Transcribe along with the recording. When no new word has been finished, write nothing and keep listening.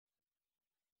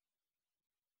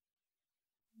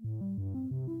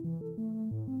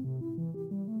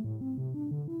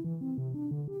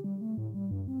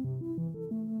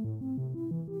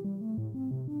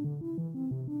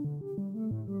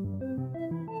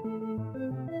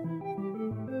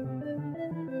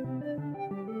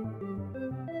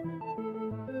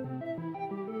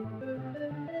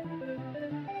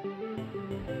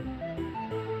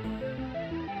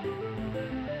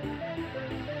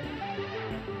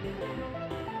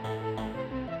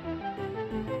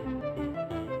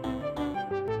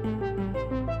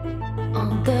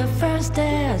On the first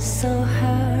day I saw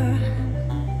her,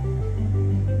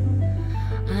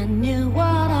 I knew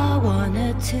what I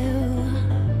wanted to.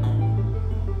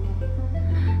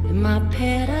 My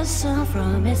Peterson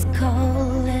from his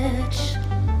college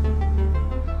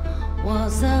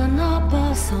was an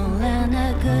apostle and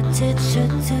a good teacher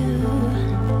too.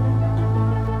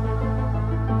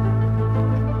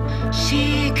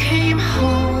 She came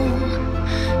home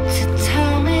to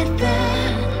tell me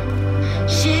that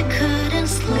she couldn't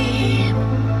sleep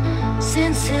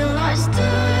since he lost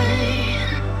died.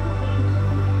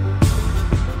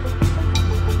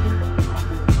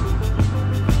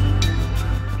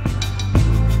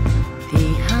 The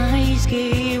ice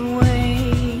gave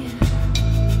way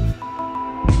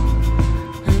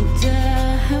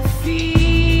under her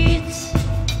feet.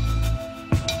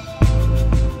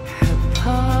 Her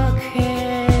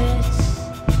pockets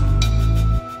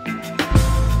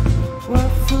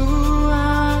were full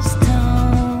of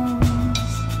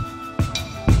stones.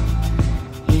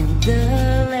 In the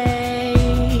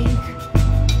lake,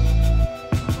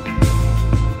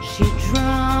 she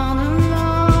drowned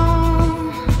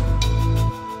alone.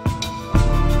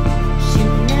 She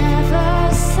never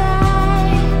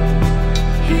sighed.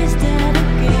 He's dead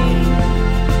again.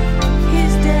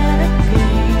 He's dead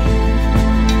again.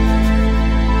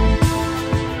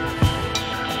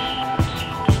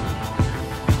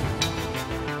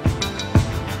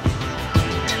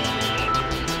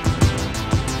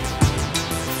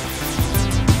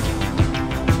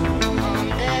 On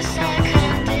the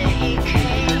second day he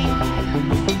came.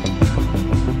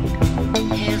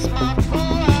 His mouth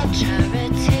full of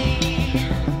charity.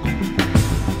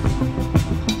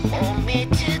 Want me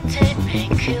to take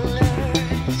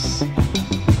painkillers.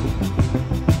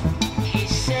 He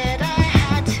said I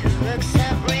had to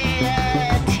accept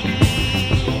reality.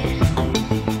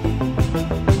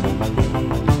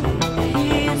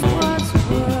 His words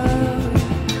were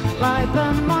like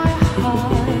on my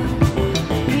heart.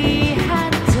 He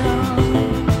had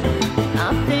done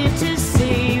nothing to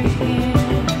save him.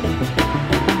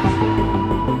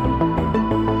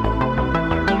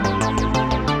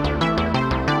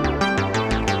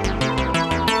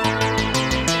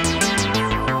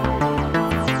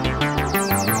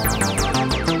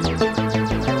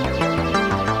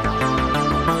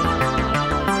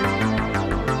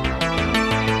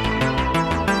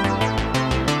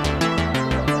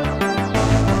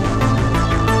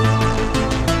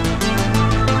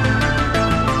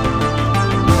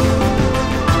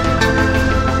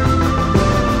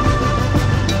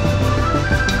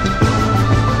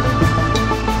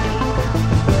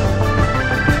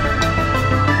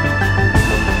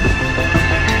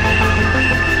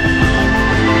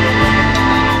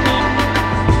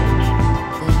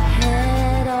 The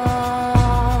head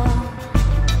of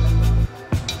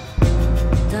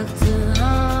Dr.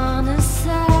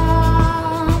 Anderson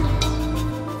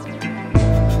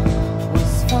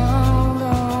was found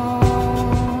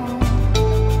on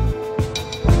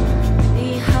the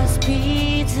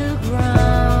hospital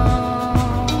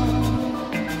ground.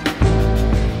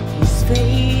 His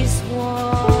face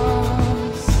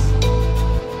was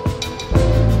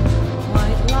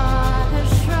white like a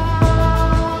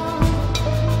shroud.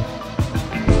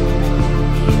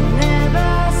 He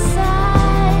never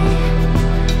sighed.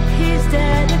 He's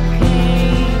dead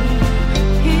again.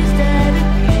 He's dead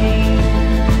again.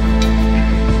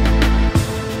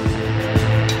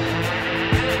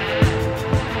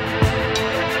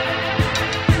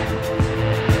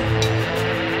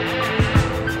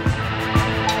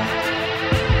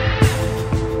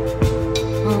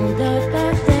 On the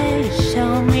third day, he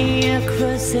showed me a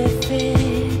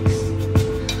crucifix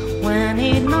when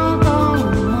he knocked on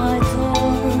my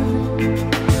door.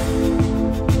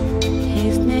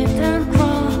 He sniffed and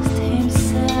crossed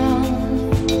himself.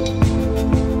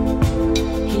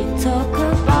 He talked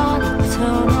about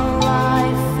eternal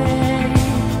life.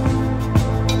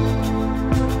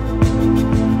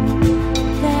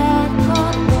 That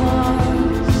God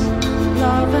was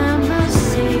love and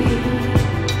mercy.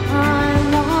 I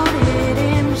wanted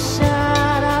him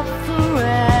shut up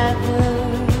forever.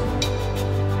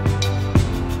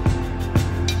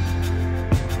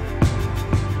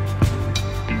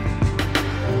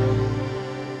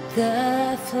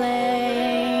 The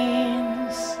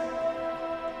flames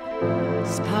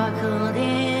sparkled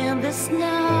in the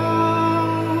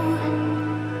snow.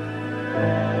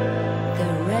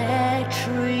 The red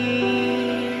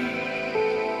tree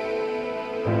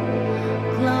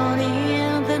glowed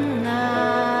in the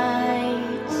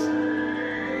night.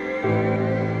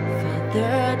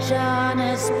 Father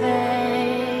John's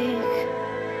bake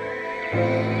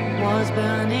was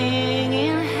burning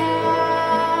in